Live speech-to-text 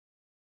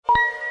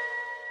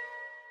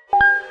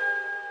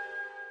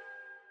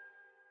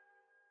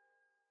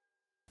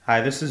Hi,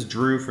 this is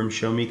Drew from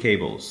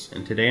ShowMeCables,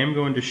 and today I'm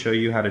going to show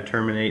you how to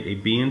terminate a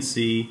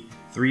BNC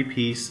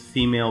 3-piece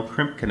female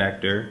crimp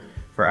connector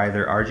for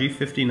either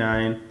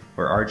RG59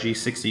 or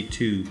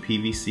RG62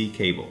 PVC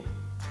cable.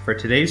 For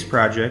today's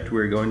project,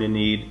 we're going to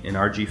need an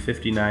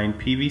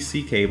RG59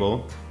 PVC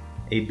cable,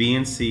 a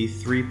BNC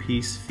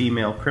 3-piece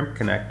female crimp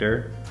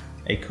connector,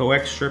 a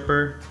coax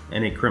stripper,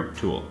 and a crimp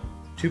tool.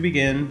 To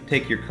begin,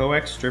 take your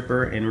coax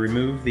stripper and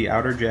remove the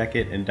outer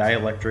jacket and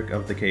dielectric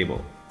of the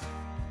cable.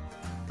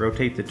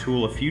 Rotate the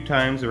tool a few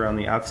times around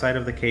the outside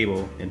of the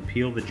cable and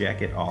peel the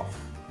jacket off.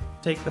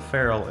 Take the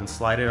ferrule and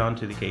slide it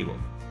onto the cable.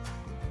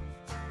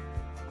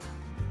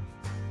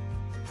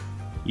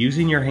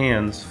 Using your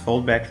hands,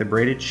 fold back the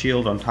braided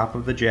shield on top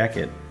of the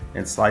jacket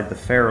and slide the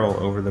ferrule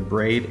over the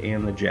braid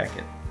and the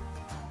jacket.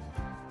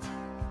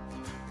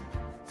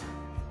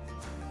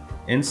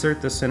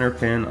 Insert the center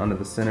pin onto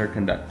the center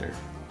conductor.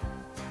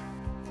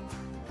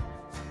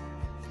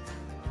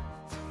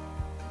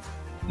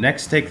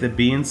 Next, take the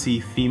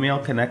BNC female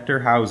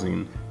connector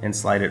housing and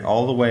slide it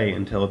all the way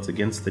until it's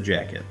against the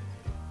jacket.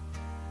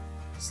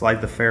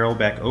 Slide the ferrule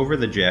back over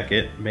the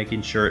jacket,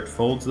 making sure it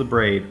folds the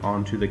braid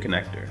onto the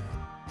connector.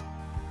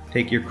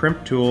 Take your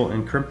crimp tool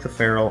and crimp the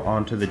ferrule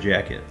onto the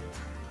jacket.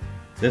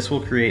 This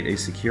will create a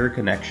secure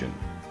connection.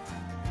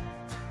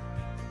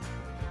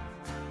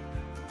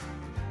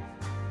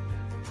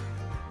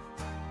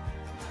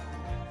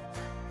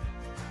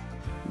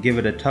 Give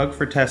it a tug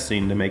for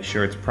testing to make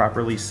sure it's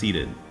properly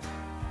seated.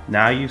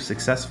 Now you've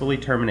successfully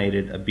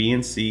terminated a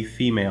BNC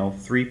female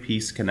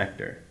 3-piece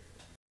connector.